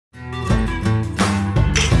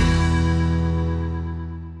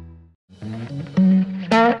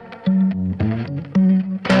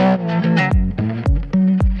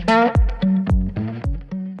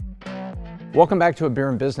Welcome back to A Beer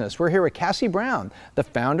in Business. We're here with Cassie Brown, the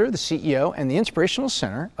founder, the CEO, and the inspirational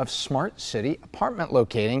center of Smart City Apartment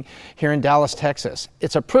Locating here in Dallas, Texas.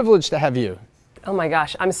 It's a privilege to have you. Oh my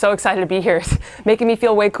gosh, I'm so excited to be here. It's making me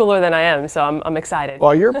feel way cooler than I am, so I'm excited.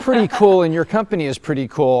 Well, you're pretty cool and your company is pretty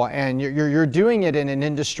cool, and you're doing it in an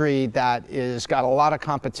industry that is got a lot of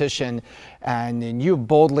competition, and you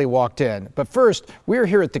boldly walked in. But first, we're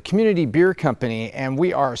here at the Community Beer Company, and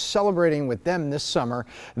we are celebrating with them this summer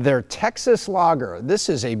their Texas Lager. This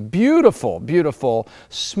is a beautiful, beautiful,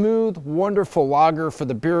 smooth, wonderful lager for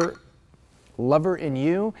the beer lover in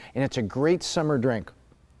you, and it's a great summer drink.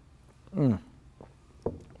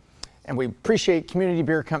 And we appreciate Community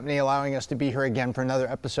Beer Company allowing us to be here again for another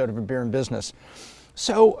episode of A Beer in Business.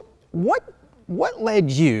 So what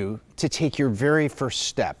led you to take your very first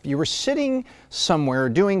step? You were sitting somewhere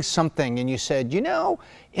doing something and you said, you know,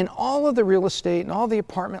 in all of the real estate and all the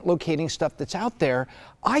apartment locating stuff that's out there,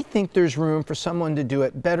 I think there's room for someone to do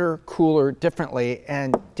it better, cooler, differently,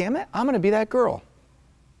 and damn it, I'm gonna be that girl.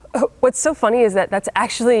 What's so funny is that that's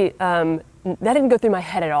actually, that didn't go through my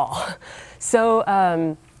head at all.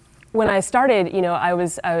 So, when I started, you know, I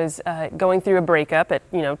was going through a breakup at,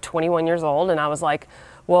 21 years old, and I was like,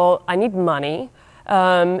 well, I need money,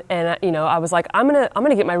 and I was like, I'm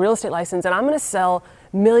gonna get my real estate license, and I'm gonna sell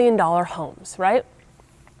 $1 million homes, right?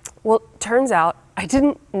 Well, turns out I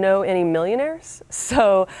didn't know any millionaires,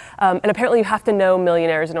 so and apparently you have to know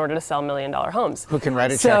millionaires in order to sell $1 million homes. Who can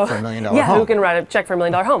write a check for $1 million home? Yeah, who can write a check for $1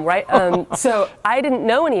 million home, right? So I didn't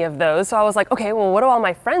know any of those, so I was like, okay, well, what do all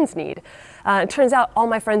my friends need? It turns out all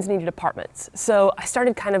my friends needed apartments. So I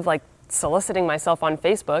started kind of like soliciting myself on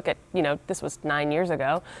Facebook at, this was 9 years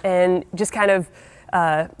ago, and just kind of,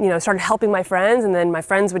 started helping my friends, and then my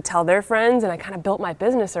friends would tell their friends, and I kind of built my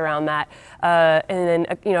business around that. And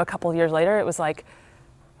then, a couple of years later, it was like,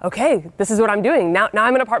 okay, this is what I'm doing. Now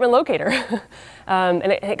I'm an apartment locator. And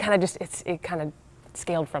it kind of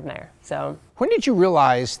scaled from there, so. When did you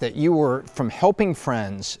realize that you were, from helping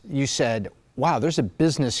friends, you said, wow, there's a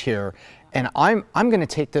business here, and I'm going to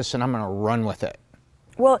take this and I'm going to run with it?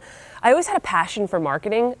 Well, I always had a passion for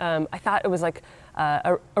marketing. I thought it was like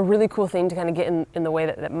a really cool thing to kind of get in the way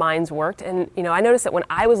that minds worked. And, I noticed that when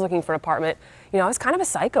I was looking for an apartment, I was kind of a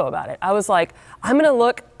psycho about it. I was like, I'm going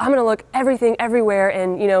to look everything everywhere.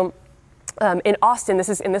 And, in Austin, this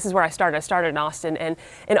is where I started. I started in Austin. And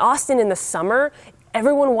in Austin in the summer,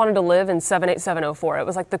 everyone wanted to live in 78704. It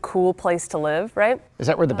was like the cool place to live, right? Is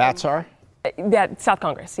that where the bats are? Yeah, South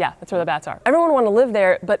Congress, yeah, that's where the bats are. Everyone wanted to live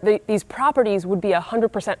there, but these properties would be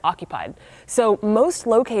 100% occupied. So most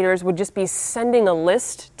locators would just be sending a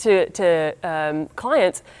list to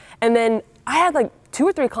clients, and then I had like 2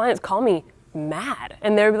 or 3 clients call me mad,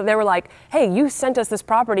 and they were like, hey, you sent us this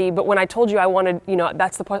property, but when I told you I wanted,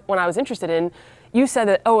 that's the one I was interested in, you said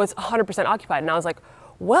that, oh, it's 100% occupied, and I was like,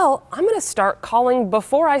 well, I'm going to start calling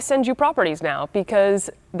before I send you properties now, because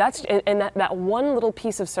that one little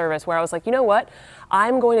piece of service where I was like, you know what,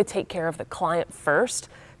 I'm going to take care of the client first,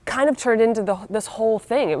 kind of turned into this whole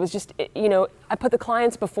thing. It was just, I put the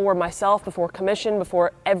clients before myself, before commission,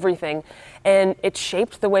 before everything, and it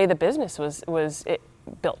shaped the way the business was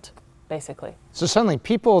built, basically. So suddenly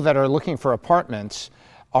people that are looking for apartments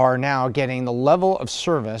are now getting the level of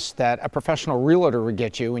service that a professional realtor would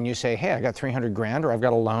get you when you say, hey, I got 300 grand, or I've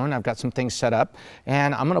got a loan, I've got some things set up,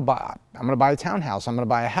 and I'm gonna buy a townhouse, I'm gonna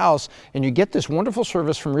buy a house, and you get this wonderful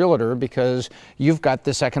service from realtor because you've got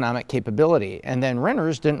this economic capability. And then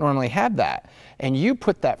renters didn't normally have that. And you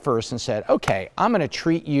put that first and said, okay, I'm gonna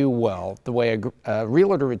treat you well the way a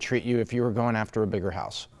realtor would treat you if you were going after a bigger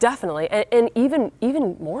house. Definitely, and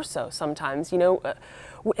even more so sometimes,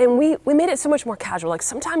 and we made it so much more casual. Like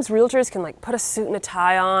sometimes realtors can like put a suit and a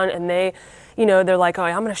tie on, and they're like, oh,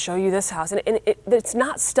 I'm going to show you this house, and it's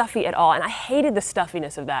not stuffy at all. And I hated the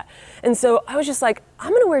stuffiness of that. And so I was just like,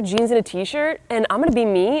 I'm going to wear jeans and a t-shirt, and I'm going to be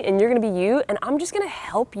me, and you're going to be you, and I'm just going to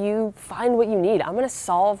help you find what you need. I'm going to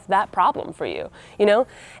solve that problem for you,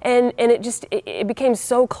 And it became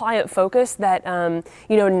so client focused that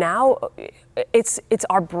now it's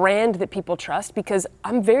our brand that people trust, because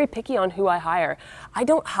I'm very picky on who I hire. I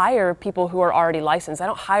don't hire people who are already licensed. I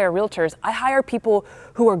don't hire realtors. I hire people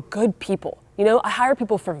who are good people. I hire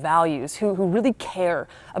people for values, who really care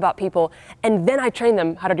about people, and then I train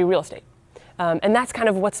them how to do real estate. And that's kind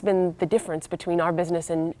of what's been the difference between our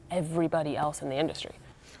business and everybody else in the industry.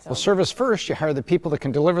 So. Well, service first, you hire the people that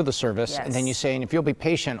can deliver the service, yes. And then you say, and if you'll be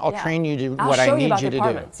patient, I'll train you to what I need you to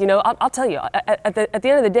do. I'll tell you, at the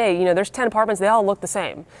end of the day, there's 10 apartments, they all look the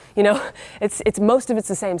same. It's most of it's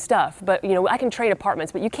the same stuff, but I can train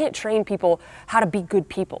apartments, but you can't train people how to be good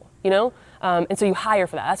people, And so you hire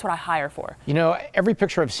for that. That's what I hire for. You know, every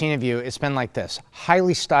picture I've seen of you, it's been like this,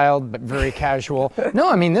 highly styled, but very casual. No,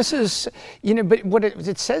 I mean, this is, you know, but what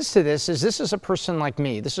it says to this is a person like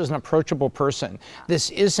me. This is an approachable person. This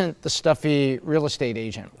isn't the stuffy real estate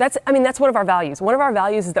agent. That's one of our values. One of our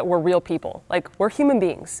values is that we're real people. Like, we're human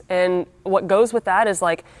beings. And what goes with that is,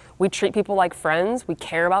 like, we treat people like friends, we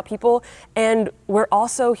care about people, and we're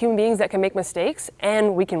also human beings that can make mistakes,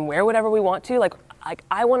 and we can wear whatever we want to. Like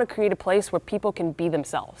I want to create a place where people can be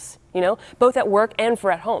themselves, you know, both at work and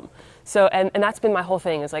for at home. So, and that's been my whole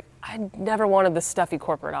thing, is like, I never wanted the stuffy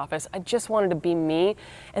corporate office. I just wanted to be me.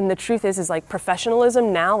 And the truth is like,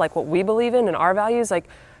 professionalism now, like what we believe in and our values, like,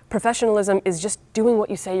 professionalism is just doing what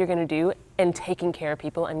you say you're going to do and taking care of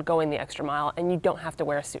people and going the extra mile, and you don't have to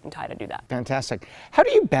wear a suit and tie to do that. Fantastic. How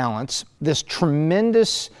do you balance this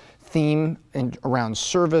tremendous theme around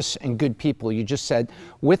service and good people, you just said,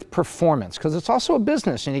 with performance? Because it's also a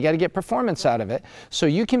business and you got to get performance out of it. So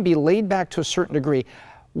you can be laid back to a certain degree.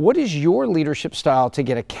 What is your leadership style to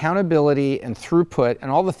get accountability and throughput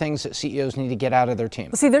and all the things that CEOs need to get out of their team?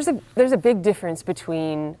 Well, see, there's a big difference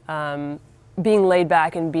between being laid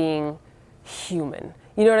back and being human.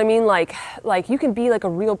 You know what I mean? Like you can be like a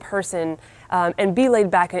real person and be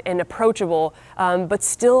laid back and approachable, but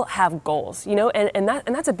still have goals. You know, and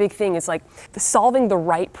that's a big thing. Is like solving the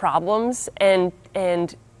right problems and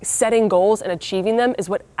setting goals and achieving them is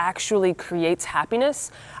what actually creates happiness.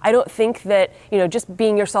 I don't think that, you know, just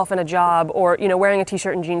being yourself in a job or, you know, wearing a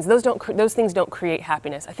t-shirt and jeans, those things don't create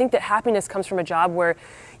happiness. I think that happiness comes from a job where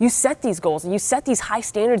you set these goals and you set these high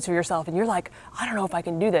standards for yourself, and you're like, I don't know if I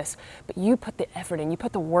can do this, but you put the effort in, you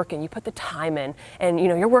put the work in, you put the time in, and, you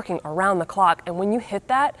know, you're working around the clock. And when you hit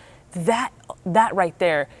that right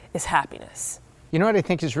there is happiness. You know what I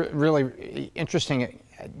think is really interesting,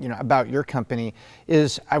 you know, about your company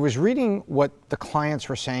is I was reading what the clients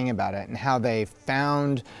were saying about it and how they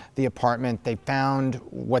found the apartment, they found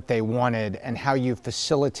what they wanted, and how you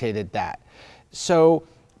facilitated that. So,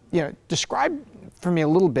 you know, describe for me a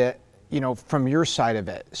little bit, you know, from your side of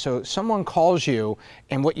it. So someone calls you,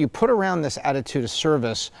 and what you put around this attitude of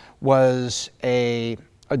service was a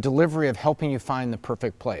delivery of helping you find the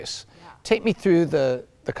perfect place. Yeah. Take me through the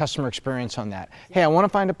customer experience on that. Yeah. Hey, I want to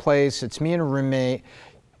find a place. It's me and a roommate.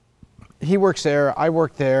 He works there, I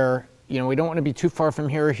work there. You know, we don't want to be too far from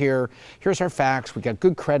here or here. Here's our fax. We got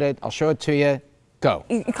good credit. I'll show it to you. Go.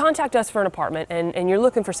 You contact us for an apartment and you're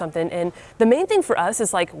looking for something, and the main thing for us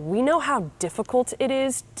is like, we know how difficult it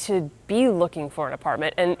is to be looking for an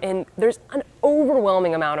apartment, and there's an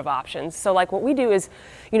overwhelming amount of options. So like what we do is,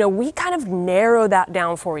 you know, we kind of narrow that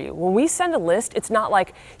down for you. When we send a list, it's not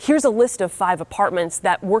like, here's a list of 5 apartments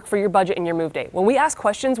that work for your budget and your move date. When we ask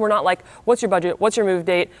questions, we're not like, what's your budget? What's your move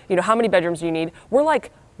date? You know, how many bedrooms do you need? We're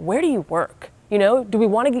like, where do you work? You know, do we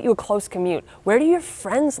want to get you a close commute? Where do your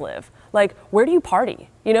friends live? Like, where do you party?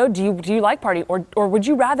 You know, do you like partying? Or would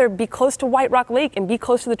you rather be close to White Rock Lake and be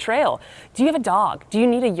close to the trail? Do you have a dog? Do you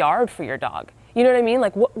need a yard for your dog? You know what I mean?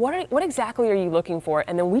 Like, what exactly are you looking for?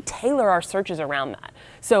 And then we tailor our searches around that.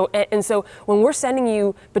 So, and so when we're sending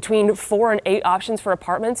you between 4 and 8 options for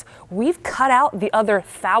apartments, we've cut out the other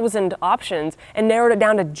 1,000 options and narrowed it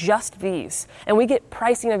down to just these. And we get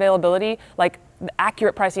pricing availability, like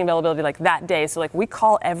accurate pricing availability, like that day. So like we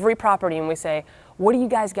call every property and we say, what do you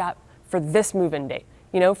guys got for this move-in date?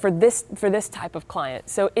 You know, for this type of client.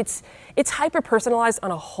 So it's hyper personalized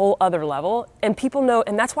on a whole other level, and people know,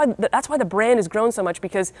 and that's why the brand has grown so much,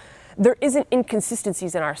 because there isn't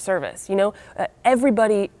inconsistencies in our service. You know,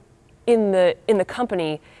 everybody in the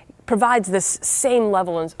company provides this same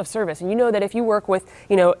level of service, and you know that if you work with,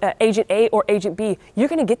 you know, agent A or agent B, you're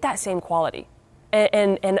going to get that same quality,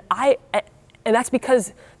 and that's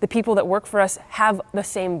because the people that work for us have the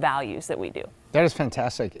same values that we do. That is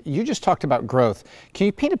fantastic. You just talked about growth. Can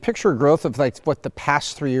you paint a picture of growth of like what the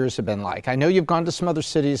past 3 years have been like? I know you've gone to some other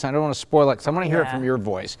cities. I don't want to spoil it because I want to hear it from your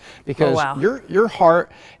voice, because your heart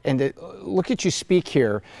and look at you speak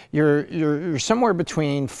here. You're somewhere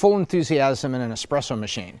between full enthusiasm and an espresso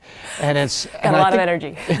machine, and it's got a lot of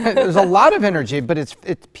energy. There's a lot of energy, but it's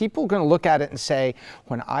people going to look at it and say,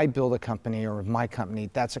 when I build a company or my company,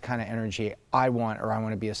 that's the kind of energy I want or I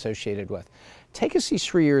want to be associated with. Take us these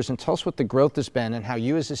 3 years and tell us what the growth has been and how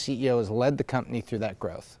you as a CEO has led the company through that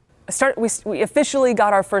growth. We officially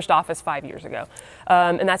got our first office 5 years ago,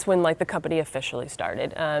 and that's when like the company officially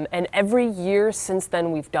started. And every year since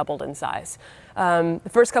then, we've doubled in size. The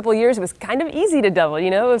first couple of years, it was kind of easy to double.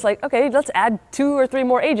 You know, it was like, okay, let's add 2 or 3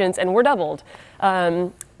 more agents, and we're doubled.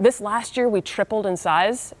 This last year, we tripled in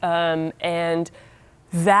size, and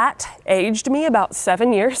That aged me about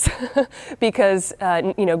 7 years because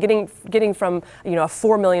getting from a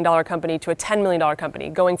 $4 million company to a $10 million company,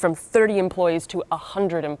 going from 30 employees to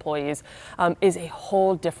 100 employees is a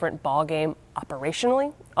whole different ballgame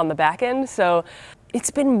operationally on the back end. So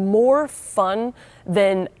it's been more fun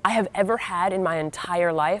than I have ever had in my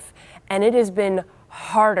entire life, and it has been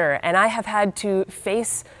harder, and I have had to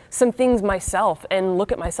face some things myself and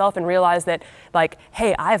look at myself and realize that, like,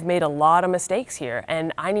 hey, I've made a lot of mistakes here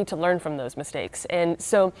and I need to learn from those mistakes. And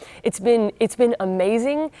so it's been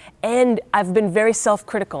amazing, and I've been very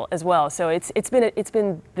self-critical as well. So it's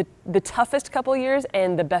been the toughest couple of years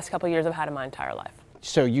and the best couple of years I've had in my entire life.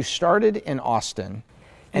 So you started in Austin,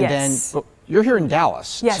 and Yes. then you're here in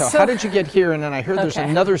Dallas. Yes, So so- how did you get here? And then I heard there's Okay.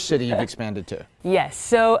 another city you've expanded to. Yes.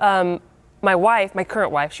 So my wife, my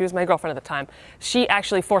current wife, she was my girlfriend at the time, she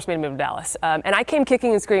actually forced me to move to Dallas. And I came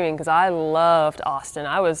kicking and screaming because I loved Austin.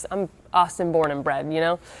 I'm Austin born and bred, you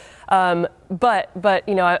know. But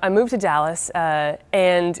I moved to Dallas,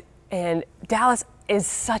 and Dallas is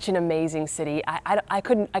such an amazing city. I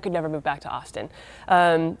could never move back to Austin,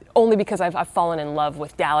 only because I've fallen in love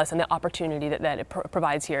with Dallas and the opportunity that it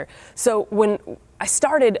provides here. So when I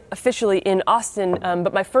started officially in Austin,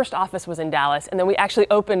 but my first office was in Dallas, and then we actually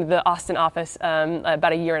opened the Austin office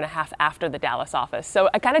about a year and a half after the Dallas office. So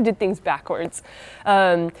I kind of did things backwards.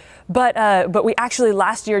 But we actually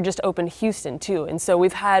last year just opened Houston too, and so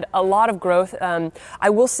we've had a lot of growth. I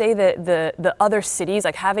will say that the other cities,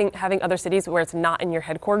 like having other cities where it's not in your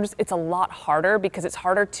headquarters, it's a lot harder because it's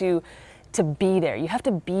harder to be there. You have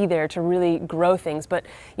to be there to really grow things. But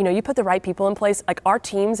you put the right people in place. Like our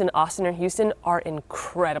teams in Austin and Houston are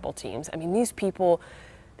incredible teams. I mean, these people,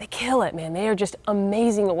 they kill it, man. They are just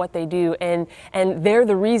amazing at what they do, and they're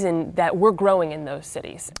the reason that we're growing in those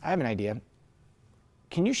cities. I have an idea.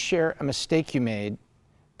 Can you share a mistake you made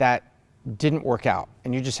that didn't work out,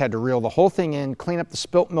 and you just had to reel the whole thing in, clean up the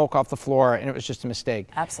spilt milk off the floor, and it was just a mistake?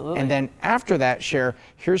 Absolutely. And then after that, share,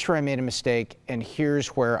 here's where I made a mistake, and here's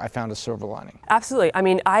where I found a silver lining. Absolutely. I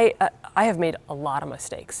mean, I have made a lot of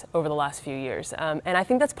mistakes over the last few years, and I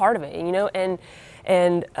think that's part of it.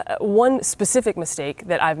 And one specific mistake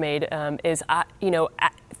that I've made is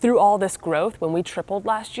through all this growth, when we tripled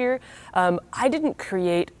last year, I didn't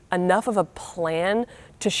create enough of a plan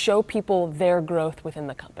to show people their growth within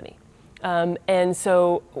the company. And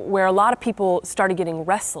so where a lot of people started getting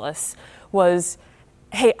restless was,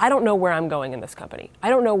 hey, I don't know where I'm going in this company. I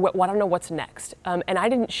don't know I don't know what's next. And I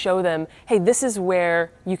didn't show them, hey, this is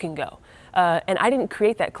where you can go. And I didn't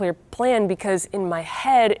create that clear plan because in my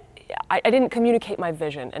head, I didn't communicate my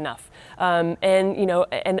vision enough. And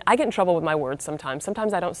I get in trouble with my words sometimes.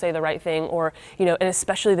 Sometimes I don't say the right thing, or, and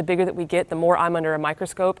especially the bigger that we get, the more I'm under a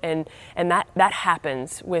microscope. And that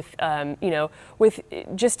happens with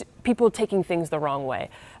just people taking things the wrong way.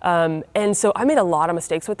 And so I made a lot of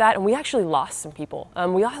mistakes with that, and we actually lost some people.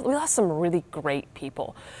 We lost some really great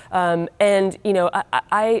people.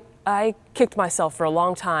 I kicked myself for a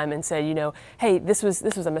long time and said, hey, this was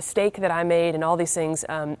a mistake that I made and all these things.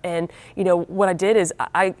 What I did is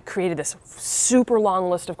I created this super long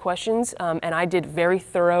list of questions, and I did very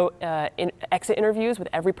thorough exit interviews with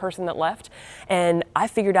every person that left. And I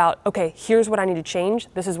figured out, okay, here's what I need to change.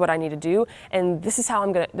 This is what I need to do, and this is how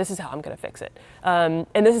I'm gonna fix it. And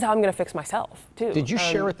this is how I'm gonna fix myself too. Did you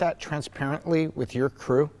share with that transparently with your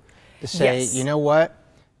crew to say, Yes. you know what?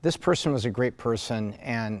 This person was a great person,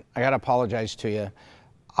 and I got to apologize to you.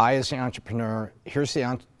 I, as the entrepreneur, here's the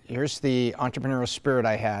entrepreneurial spirit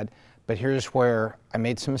I had, but here's where I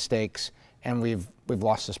made some mistakes, and we've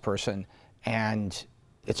lost this person, and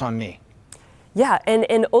it's on me. Yeah,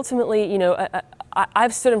 and ultimately,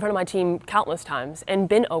 I've stood in front of my team countless times and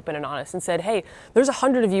been open and honest and said, hey, there's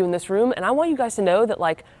 100 of you in this room, and I want you guys to know that,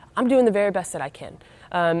 like, I'm doing the very best that I can.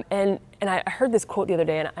 And I heard this quote the other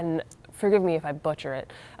day, and forgive me if I butcher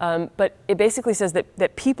it, but it basically says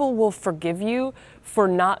that people will forgive you for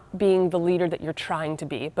not being the leader that you're trying to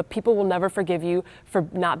be, but people will never forgive you for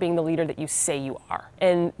not being the leader that you say you are.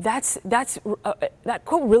 And that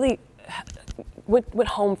quote really went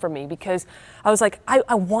home for me, because I was like,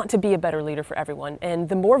 I want to be a better leader for everyone. And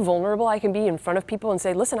the more vulnerable I can be in front of people and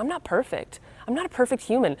say, listen, I'm not perfect. I'm not a perfect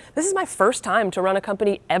human. This is my first time to run a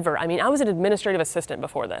company ever. I mean, I was an administrative assistant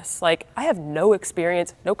before this. Like, I have no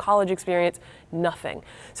experience, no college experience, nothing.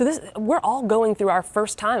 So we're all going through our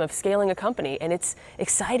first time of scaling a company, and it's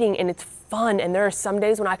exciting and it's fun. And there are some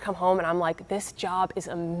days when I come home and I'm like, this job is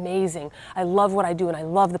amazing. I love what I do and I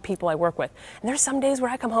love the people I work with. And there's some days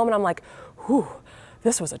where I come home and I'm like, whew,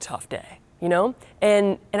 this was a tough day.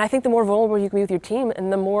 And I think the more vulnerable you can be with your team,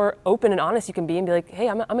 and the more open and honest you can be and be like, hey,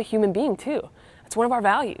 I'm a human being too. It's one of our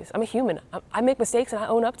values. I'm a human. I make mistakes and I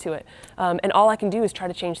own up to it. And all I can do is try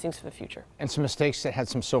to change things for the future. And some mistakes that had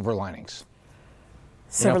some silver linings.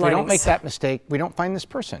 Silver if linings. we don't make that mistake, we don't find this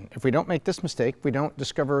person. If we don't make this mistake, we don't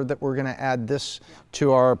discover that we're going to add this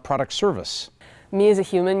to our product service. Me as a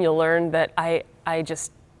human, you'll learn that I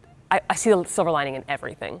see the silver lining in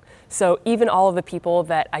everything. So even all of the people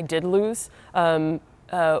that I did lose were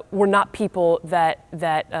not people that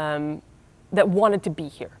wanted to be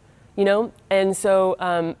here, you know? And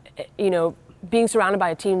so, you know, being surrounded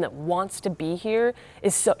by a team that wants to be here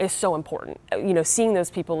is so important. You know, seeing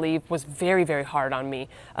those people leave was very, very hard on me.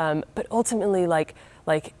 But ultimately, like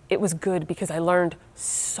it was good because I learned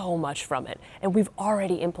so much from it. And we've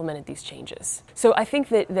already implemented these changes. So I think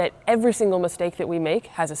that every single mistake that we make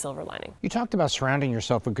has a silver lining. You talked about surrounding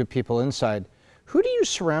yourself with good people inside. Who do you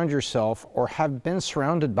surround yourself or have been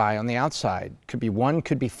surrounded by on the outside? Could be one,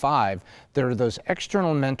 could be five. There are those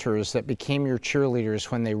external mentors that became your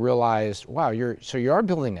cheerleaders when they realized, wow, you are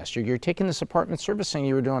building this. You're taking this apartment service thing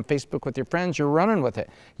you were doing on Facebook with your friends, you're running with it.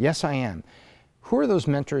 Yes, I am. Who are those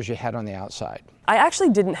mentors you had on the outside? I actually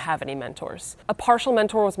didn't have any mentors. A partial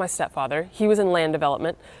mentor was my stepfather. He was in land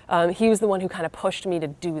development. He was the one who kind of pushed me to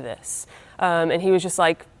do this. And he was just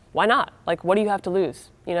like, why not? Like, what do you have to lose?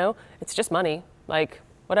 You know, it's just money. Like,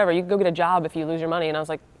 whatever, you can go get a job if you lose your money. And I was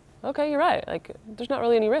like, okay, you're right. Like, there's not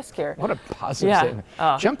really any risk here. What a positive statement.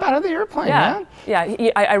 Jump out of the airplane, man.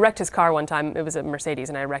 Yeah, I wrecked his car one time. It was a Mercedes,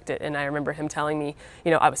 and I wrecked it. And I remember him telling me,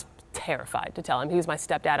 you know, I was terrified to tell him. He was my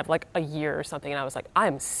stepdad of like a year or something. And I was like,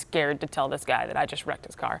 I'm scared to tell this guy that I just wrecked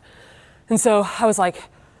his car. And so I was like,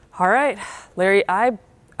 all right, Larry, I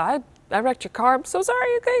wrecked your car. I'm so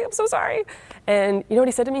sorry, okay? I'm so sorry. And you know what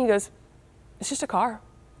he said to me? He goes, it's just a car.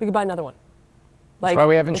 We could buy another one. Like, that's why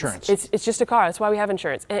we have insurance. It's just a car. That's why we have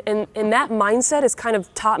insurance. And that mindset has kind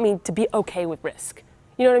of taught me to be okay with risk.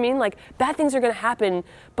 You know what I mean? Like, bad things are going to happen,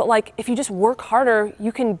 but like, if you just work harder,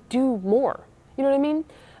 you can do more. You know what I mean?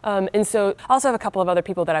 And so I also have a couple of other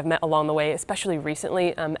people that I've met along the way, especially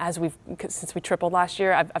recently, since we tripled last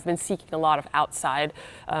year. I've been seeking a lot of outside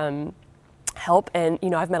help, and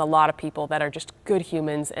you know, I've met a lot of people that are just good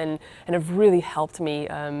humans and have really helped me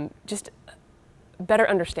just better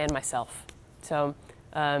understand myself. So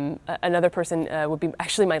another person would be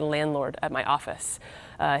actually my landlord at my office.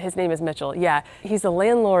 His name is Mitchell. Yeah, he's the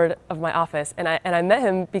landlord of my office, and I met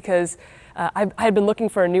him because I had been looking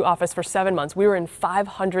for a new office for 7 months. We were in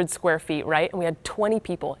 500 square feet, right? And we had 20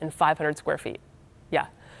 people in 500 square feet. Yeah.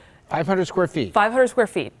 500 square feet. 500 square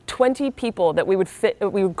feet. 20 people that we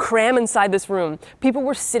would cram inside this room. People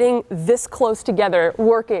were sitting this close together,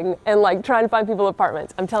 working and like trying to find people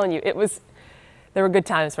apartments. I'm telling you, there were good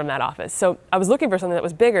times from that office. So I was looking for something that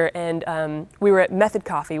was bigger, and we were at Method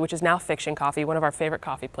Coffee, which is now Fiction Coffee, one of our favorite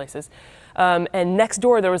coffee places. And next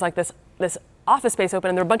door there was like this office space open,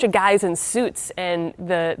 and there were a bunch of guys in suits. And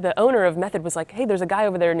the owner of Method was like, "Hey, there's a guy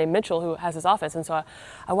over there named Mitchell who has his office." And so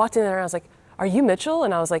I walked in there and I was like, "Are you Mitchell?"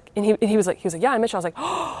 And I was like, and he was like, "Yeah, I'm Mitchell." I was like,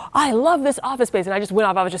 "Oh, I love this office space." And I just went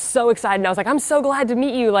off. I was just so excited. And I was like, "I'm so glad to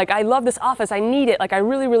meet you. Like, I love this office. I need it. Like, I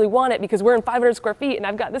really, really want it because we're in 500 square feet and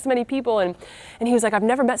I've got this many people." And he was like, "I've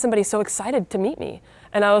never met somebody so excited to meet me."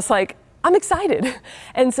 And I was like, "I'm excited."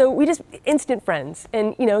 And so we just instant friends.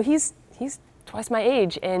 And you know, he's twice my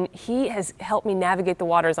age, and he has helped me navigate the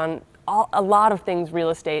waters on a lot of things real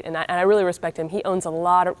estate, and I really respect him. He owns a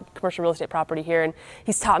lot of commercial real estate property here, and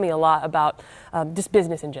he's taught me a lot about just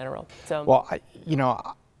business in general. So, well,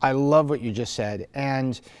 I love what you just said,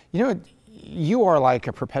 and you know, you are like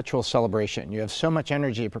a perpetual celebration. You have so much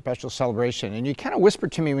energy, a perpetual celebration, and you kind of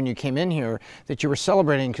whispered to me when you came in here that you were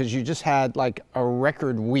celebrating because you just had like a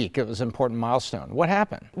record week. It was an important milestone. What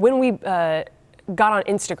happened? When we got on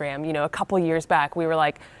Instagram, you know, a couple years back, we were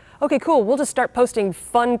like, okay, cool, we'll just start posting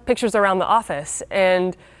fun pictures around the office.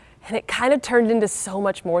 And it kind of turned into so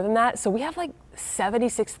much more than that. So we have like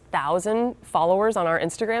 76,000 followers on our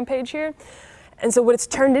Instagram page here. And so what it's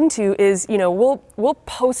turned into is, you know, we'll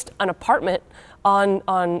post an apartment on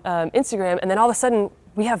Instagram, and then all of a sudden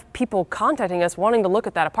we have people contacting us wanting to look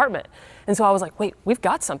at that apartment. And so I was like, wait, we've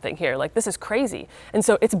got something here. Like, this is crazy. And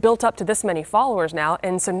so it's built up to this many followers now.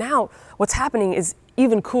 And so now what's happening is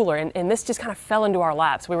even cooler. And this just kind of fell into our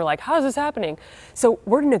laps. We were like, how is this happening? So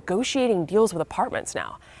we're negotiating deals with apartments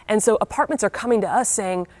now. And so apartments are coming to us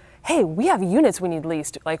saying, hey, we have units we need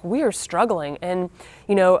leased. Like, we are struggling. And,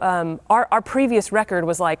 you know, our previous record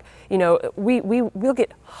was like, you know, we'll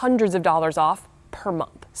get hundreds of dollars off per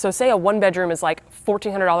month. So say a one bedroom is like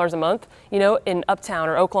 $1,400 a month, you know, in Uptown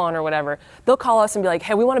or Oaklawn or whatever. They'll call us and be like,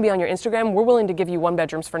 hey, we want to be on your Instagram. We're willing to give you one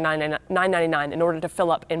bedrooms for $9.99 in order to fill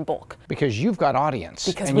up in bulk. Because you've got audience.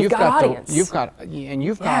 Because and we've got audience. You've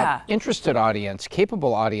got interested audience,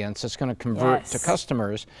 capable audience that's going to convert to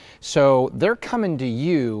customers. So they're coming to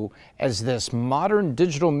you as this modern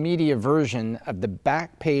digital media version of the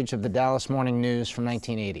back page of the Dallas Morning News from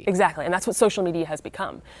 1980. Exactly, and that's what social media has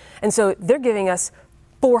become. And so they're giving us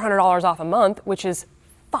 $400 off a month, which is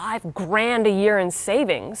 $5,000 a year in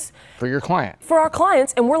savings for your client. For our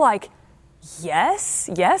clients, and we're like, yes,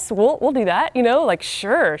 we'll do that. You know, like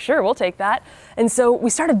sure, we'll take that. And so we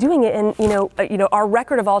started doing it, and you know, our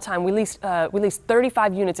record of all time, we leased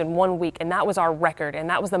 35 units in 1 week, and that was our record, and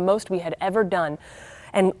that was the most we had ever done.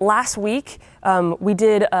 And last week, we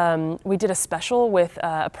did a special with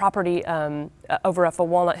a property over off of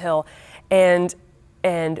Walnut Hill, and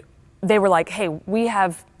they were like, hey, we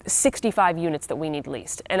have 65 units that we need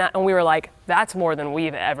leased. And we were like, that's more than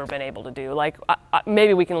we've ever been able to do. Like,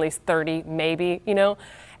 maybe we can lease 30, maybe, you know?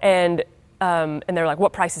 And they're like,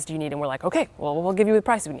 what prices do you need? And we're like, okay, well, we'll give you the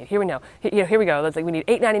prices we need. Here we know. Here we go. Let's like, we need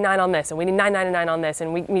 $8.99 on this, and we need $9.99 on this,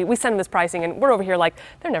 and we send them this pricing, and we're over here like,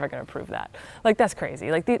 they're never going to approve that. Like, that's crazy.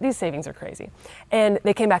 Like, these savings are crazy. And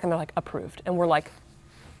they came back and they're like, approved. And we're like,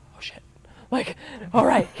 oh shit. Like, all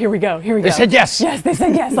right, here we go. They said yes. Yes, they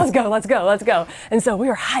said yes. Let's go. And so we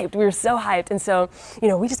were hyped. We were so hyped. And so, you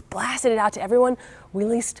know, we just blasted it out to everyone. We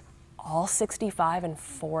leased all 65 in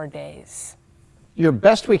 4 days. Your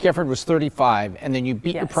best week effort was 35, and then you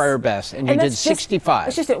beat your prior best, and you did 65.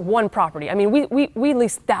 It's just at one property. I mean, we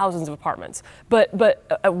leased thousands of apartments, but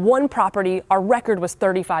at one property, our record was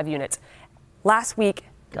 35 units. Last week,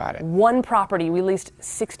 one property, we leased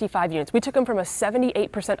 65 units. We took them from a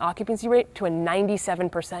 78% occupancy rate to a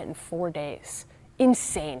 97% in 4 days.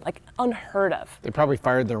 Insane, like unheard of. They probably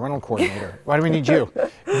fired their rental coordinator. Why do we need you?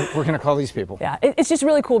 We're going to call these people. Yeah, it's just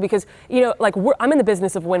really cool because, you know, like I'm in the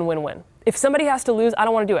business of win-win-win. If somebody has to lose, I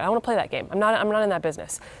don't want to do it. I want to play that game. I'm not in that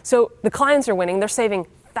business. So the clients are winning. They're saving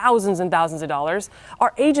thousands and thousands of dollars.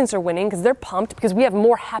 Our agents are winning because they're pumped because we have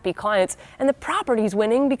more happy clients, and the property's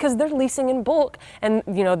winning because they're leasing in bulk, and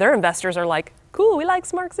you know their investors are like, cool, we like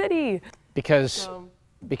Smart City.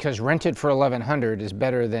 Because rented for $1,100 is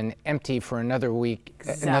better than empty for another week,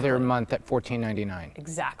 another month at $1,499.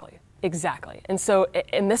 Exactly. And so,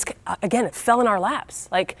 and this again, it fell in our laps.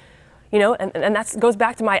 Like, you know, and that goes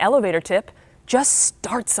back to my elevator tip. Just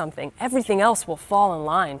start something. Everything else will fall in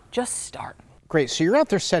line. Just start. Great. So you're out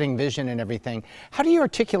there setting vision and everything. How do you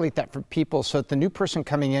articulate that for people so that the new person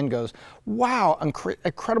coming in goes, wow,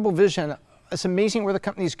 incredible vision. It's amazing where the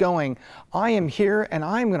company's going. I am here and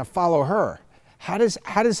I'm going to follow her. How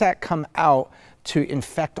does that come out to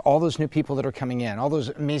infect all those new people that are coming in, all those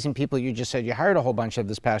amazing people you just said you hired a whole bunch of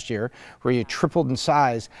this past year where you tripled in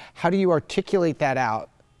size? How do you articulate that out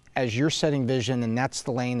as you're setting vision and that's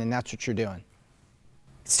the lane and that's what you're doing?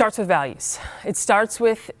 It starts with values. It starts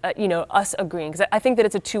with you know, us agreeing, because I think that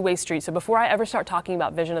it's a two-way street. So before I ever start talking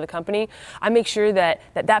about vision of the company, I make sure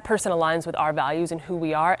that person aligns with our values and who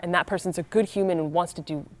we are, and that person's a good human and wants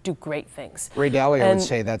to do great things. Ray Dalio would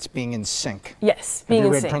say that's being in sync. Yes, being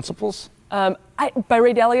in sync. Have you read Principles? By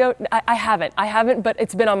Ray Dalio, I haven't, but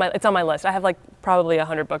it's on my list. I have like probably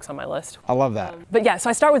 100 books on my list. I love that. But yeah, so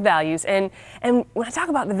I start with values, and when I talk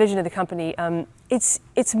about the vision of the company,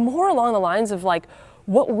 it's more along the lines of like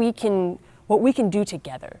what we can do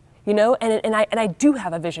together. You know, and I do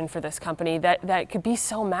have a vision for this company that could be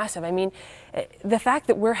so massive. I mean, the fact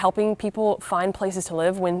that we're helping people find places to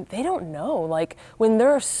live when they don't know, like when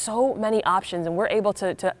there are so many options, and we're able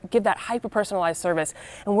to give that hyper-personalized service,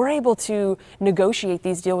 and we're able to negotiate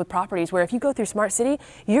these deals with properties where if you go through Smart City,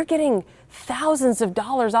 you're getting thousands of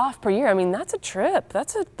dollars off per year. I mean, that's a trip.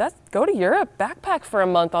 That's go to Europe, backpack for a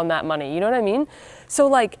month on that money. You know what I mean? So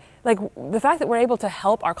like the fact that we're able to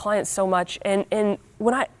help our clients so much, and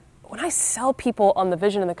when I sell people on the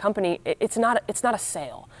vision of the company, it's not a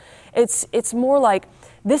sale. It's more like,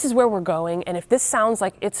 this is where we're going, and if this sounds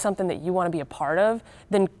like it's something that you want to be a part of,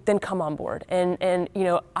 then come on board. And you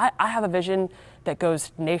know, I have a vision that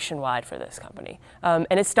goes nationwide for this company, and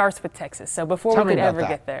it starts with Texas. So before we could ever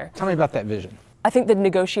get there, tell me about that vision. I think the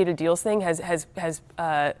negotiated deals thing has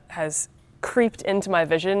creeped into my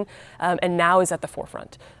vision, and now is at the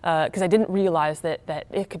forefront, because I didn't realize that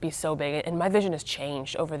it could be so big, and my vision has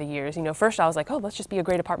changed over the years. You know, first I was like, oh, let's just be a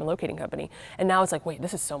great apartment locating company, and now it's like, wait,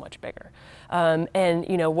 this is so much bigger. And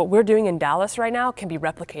you know, what we're doing in Dallas right now can be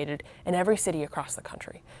replicated in every city across the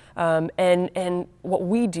country. And what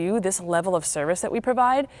we do, this level of service that we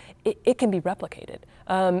provide, it can be replicated.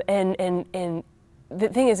 And the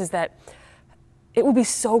thing is that it would be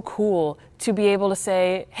so cool to be able to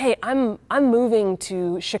say, hey, I'm moving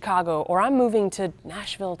to Chicago, or I'm moving to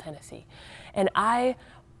Nashville, Tennessee, and I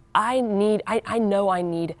know I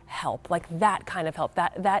need help, like that kind of help,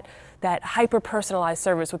 that hyper-personalized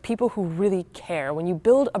service with people who really care. When you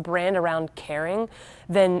build a brand around caring,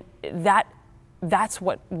 then that's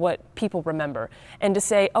what people remember. And to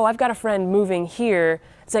say, oh, I've got a friend moving here,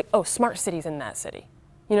 it's like, oh, Smart City's in that city.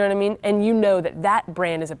 You know what I mean? And you know that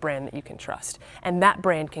brand is a brand that you can trust, and that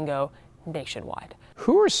brand can go nationwide.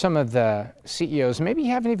 Who are some of the CEOs, maybe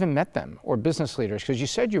you haven't even met them, or business leaders, because you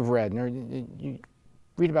said you've read, and you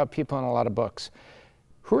read about people in a lot of books.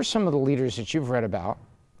 Who are some of the leaders that you've read about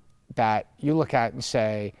that you look at and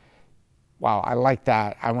say, wow, I like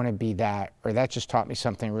that, I want to be that, or that just taught me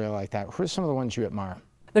something really like that? Who are some of the ones you admire?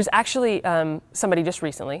 There's actually somebody just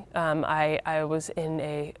recently. I was in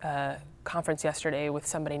a conference yesterday with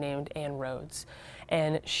somebody named Ann Rhodes,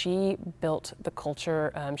 and she built the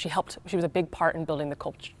culture. She was a big part in building the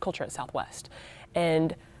culture at Southwest.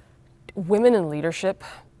 And women in leadership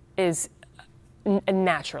is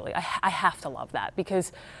naturally, I have to love that,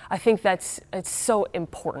 because I think it's so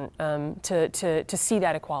important to see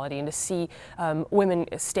that equality, and to see women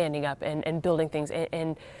standing up and building things,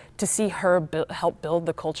 and to see her help build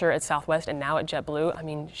the culture at Southwest and now at JetBlue. I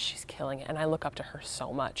mean, she's killing it, and I look up to her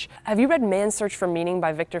so much. Have you read Man's Search for Meaning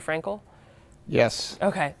by Viktor Frankl? Yes.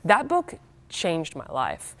 Okay, that book changed my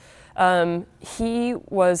life. He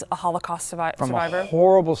was a Holocaust survivor. From a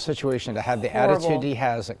horrible situation to have the attitude he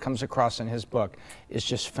has that comes across in his book is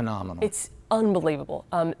just phenomenal. It's unbelievable.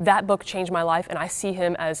 That book changed my life, and I see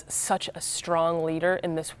him as such a strong leader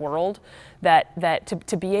in this world, that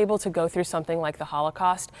to be able to go through something like the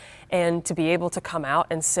Holocaust, and to be able to come out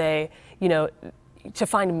and say, you know, to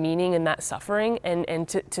find meaning in that suffering, and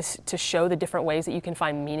to show the different ways that you can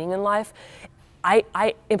find meaning in life.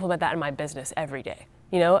 I implement that in my business every day.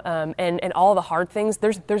 You know, and all the hard things,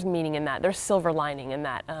 there's meaning in that. There's silver lining in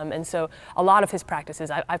that. And so a lot of his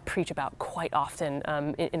practices I preach about quite often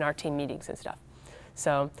in our team meetings and stuff.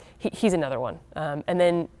 So he's another one. And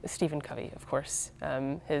then Stephen Covey, of course,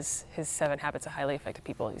 his 7 Habits of Highly Effective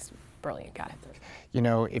People. He's a brilliant guy. You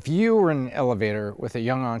know, if you were in an elevator with a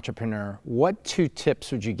young entrepreneur, what 2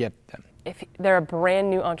 tips would you give them? If they're a brand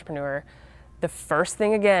new entrepreneur, the first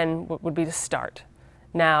thing again would be to start.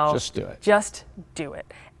 Now, just do it. Just do it.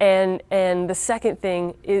 And the second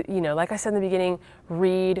thing is, you know, like I said in the beginning,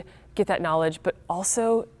 read, get that knowledge, but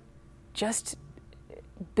also just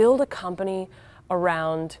build a company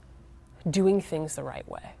around doing things the right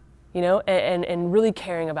way, you know, and really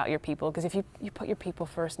caring about your people. Because if you put your people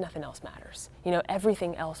first, nothing else matters. You know,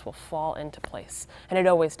 everything else will fall into place, and it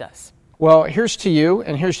always does. Well, here's to you,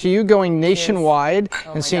 and here's to you going nationwide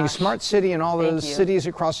and seeing Smart City in all those cities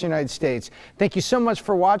across the United States. Thank you so much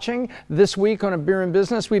for watching this week on A Beer in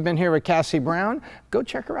Business. We've been here with Cassie Brown. Go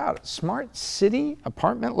check her out, Smart City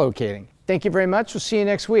Apartment Locating. Thank you very much. We'll see you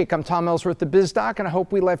next week. I'm Tom Ellsworth, the Biz Doc, and I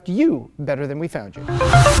hope we left you better than we found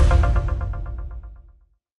you.